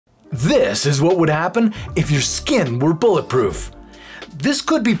This is what would happen if your skin were bulletproof. This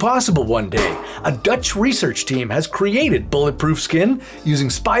could be possible one day. A Dutch research team has created bulletproof skin using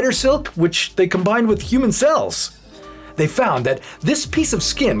spider silk, which they combined with human cells. They found that this piece of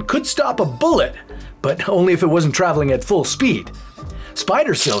skin could stop a bullet, but only if it wasn't traveling at full speed.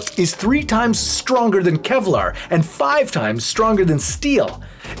 Spider silk is 3 times stronger than Kevlar and 5 times stronger than steel.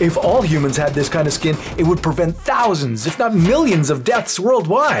 If all humans had this kind of skin, it would prevent thousands, if not millions, of deaths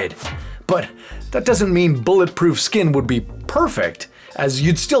worldwide. But that doesn't mean bulletproof skin would be perfect, as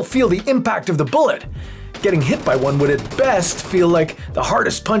you'd still feel the impact of the bullet. Getting hit by one would at best feel like the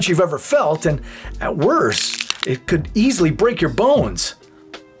hardest punch you've ever felt, and at worst, it could easily break your bones.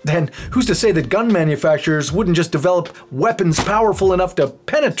 Then who's to say that gun manufacturers wouldn't just develop weapons powerful enough to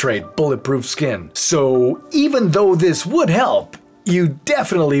penetrate bulletproof skin? So even though this would help, you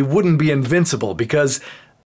definitely wouldn't be invincible, because